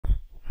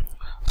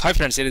Hi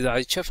friends, it is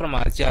Aditya from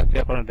Aditya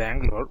RPA from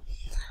Bangalore.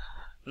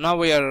 Now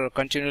we are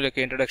continuing like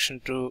introduction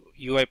to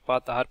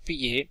UiPath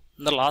RPA.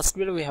 In the last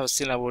video we have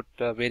seen about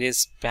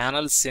various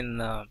panels in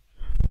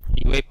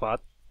UiPath.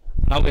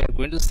 Now we are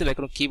going to see like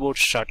keyboard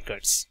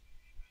shortcuts.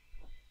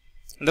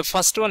 The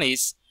first one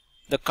is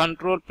the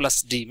Control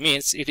plus D,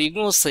 means it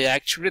ignores the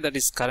activity that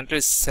is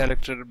currently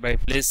selected by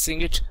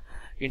placing it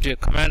into a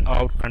command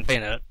out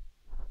container.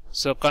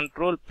 So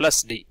Control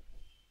plus D.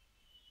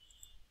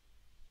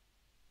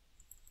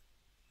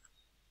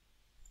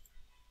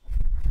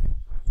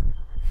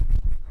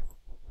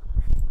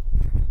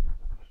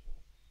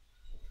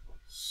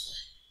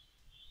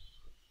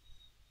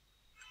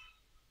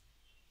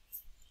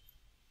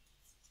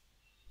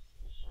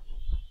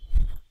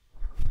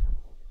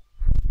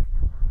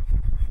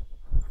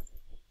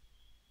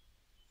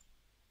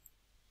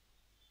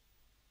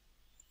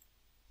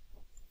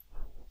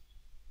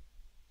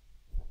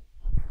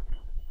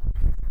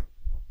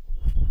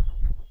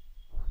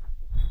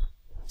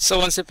 So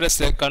once you press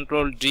the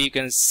Control D, you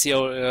can see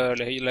here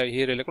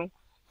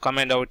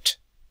command out.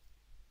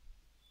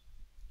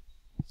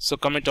 So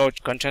command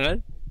out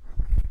container.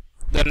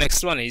 The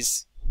next one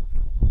is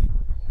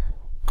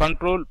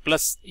Control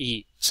plus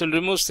E. So it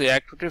removes the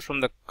activity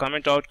from the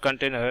command out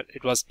container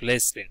it was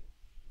placed in.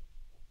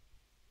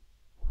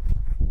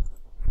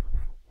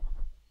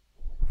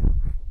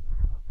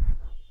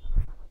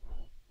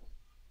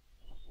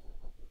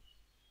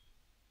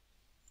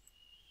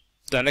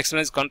 The next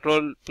one is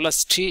Control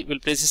plus T will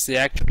places the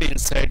activity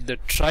inside the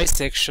try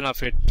section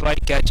of a try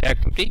catch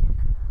activity.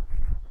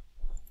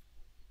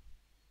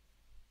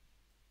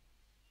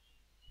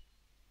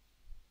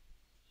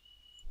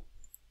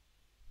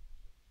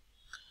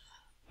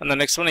 And the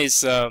next one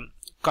is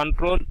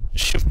Control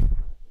Shift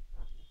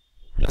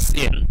plus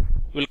N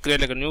will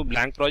create like a new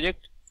blank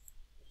project.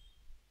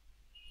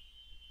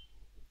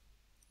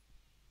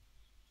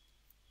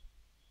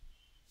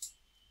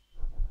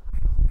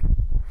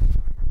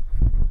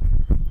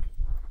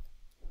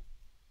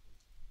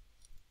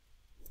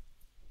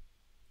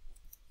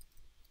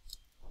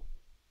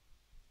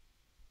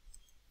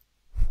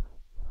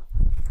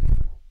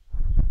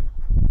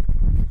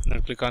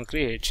 Then click on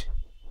create.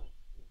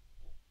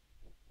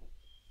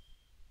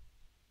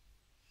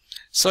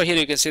 So here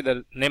you can see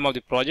the name of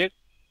the project.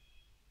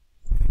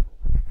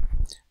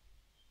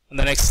 And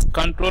the next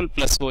Control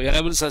plus O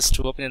enables us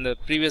to open in the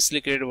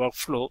previously created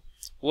workflow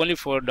only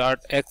for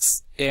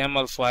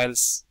 .xaml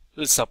files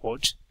will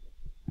support.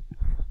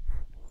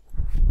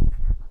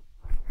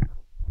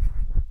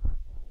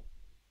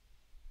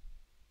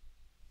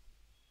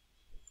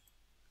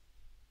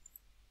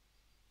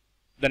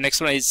 The next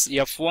one is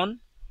F1.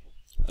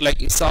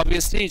 Like it's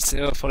obviously it's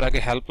for like a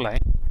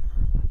helpline.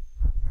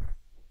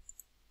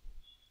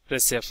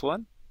 Press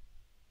F1.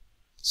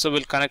 So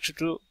we'll connect it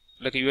to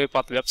like a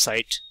UiPath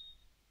website.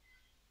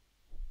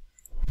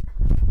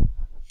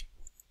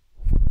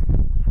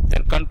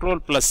 Then Control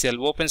plus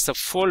L opens the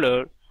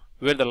folder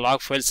where the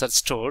log files are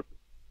stored.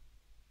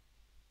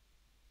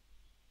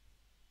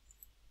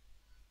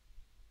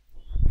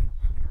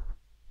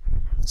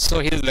 So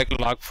here's like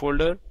a log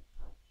folder.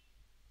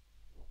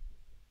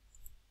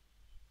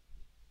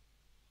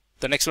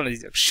 The next one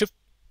is Shift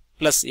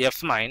plus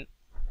F9.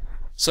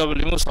 So we'll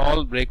remove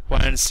all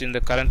breakpoints in the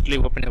currently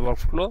open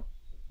workflow.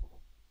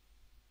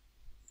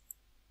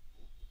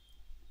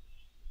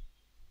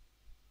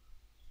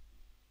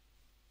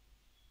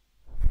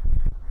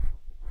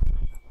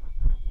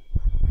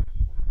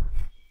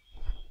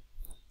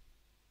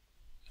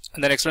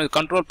 And the next one is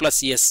Control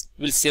plus S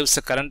will save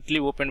the currently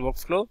open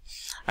workflow,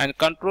 and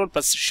Control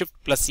plus Shift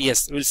plus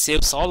S will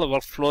save all the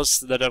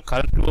workflows that are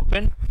currently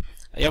open.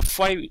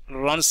 F5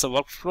 runs the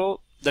workflow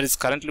that is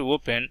currently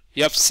open.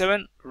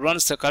 F7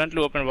 runs the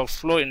currently open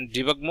workflow in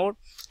debug mode.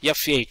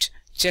 F8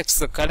 checks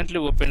the currently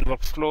open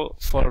workflow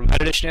for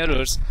validation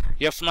errors.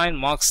 F9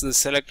 marks the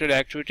selected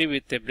activity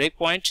with a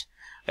breakpoint.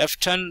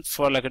 F10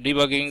 for like a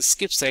debugging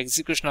skips the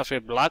execution of a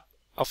block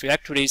of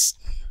activities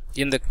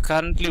in the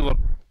currently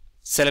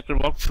selected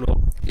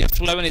workflow.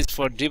 F11 is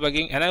for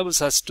debugging, enables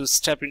us to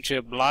step into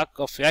a block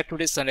of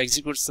activities and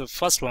executes the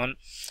first one,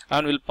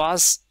 and will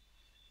pass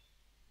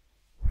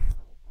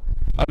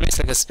or makes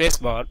like a space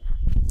bar.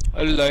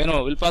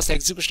 Will pass the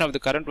execution of the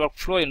current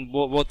workflow in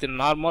both in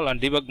normal and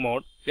debug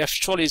mode.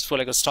 F12 is for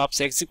like a stops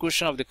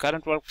execution of the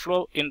current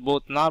workflow in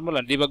both normal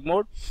and debug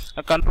mode.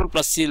 And Control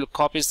plus C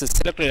copies the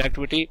selected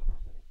activity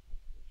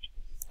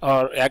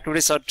or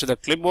activities to the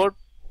clipboard.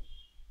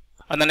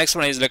 And the next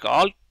one is like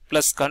Alt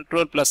plus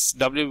Control plus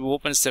W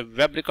opens the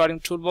web recording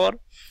toolbar,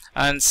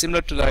 and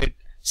similar to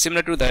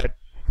that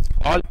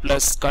Alt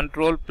plus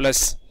Control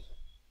plus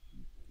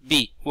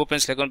B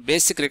opens like a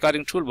basic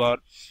recording toolbar.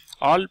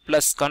 Alt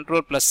plus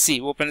Control plus C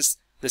opens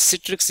the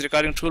Citrix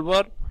recording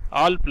toolbar.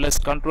 Alt plus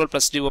Control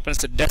plus D opens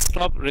the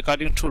desktop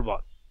recording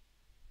toolbar.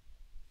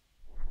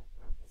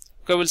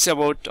 Okay, we'll see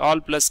about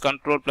Alt plus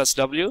Control plus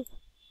W.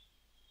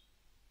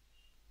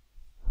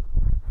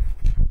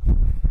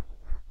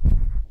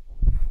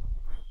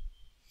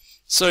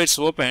 So it's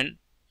open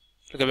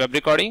like a web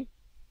recording.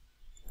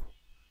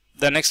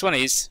 The next one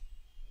is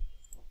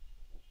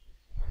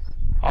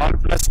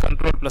Alt plus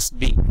Control plus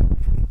B.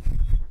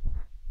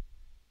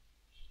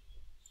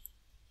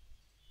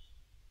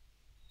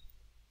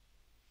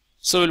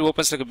 So we'll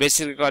open like a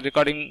basic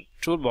recording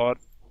toolbar.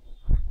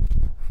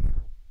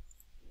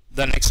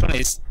 The next one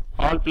is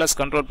Alt plus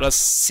Control plus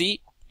C.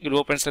 It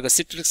will open like a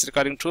Citrix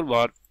recording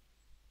toolbar.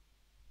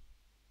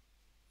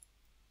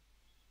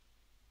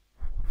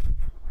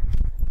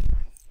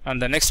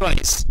 And the next one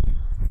is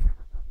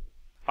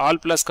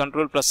Alt plus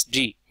Control plus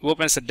G. It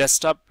opens a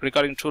desktop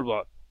recording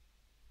toolbar.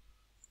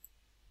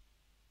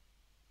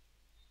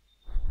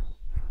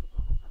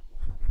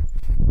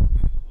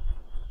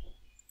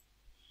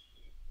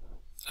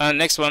 And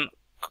next one,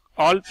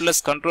 Alt plus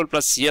Control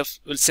plus F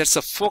will set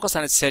a focus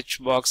on a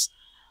search box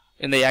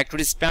in the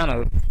activities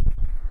panel.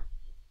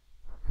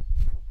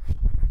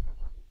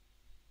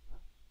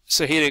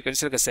 So here you can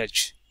select a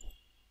search.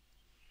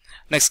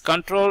 Next,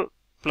 Control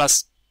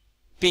plus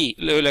P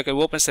like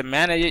opens a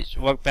manage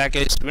work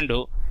package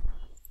window.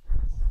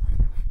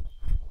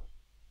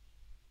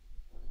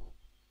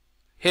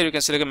 Here you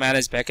can select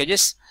manage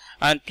packages,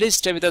 and please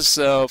stay with us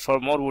for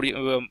more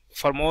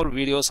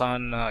videos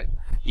on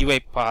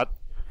UiPath.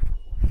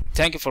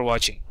 Thank you for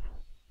watching.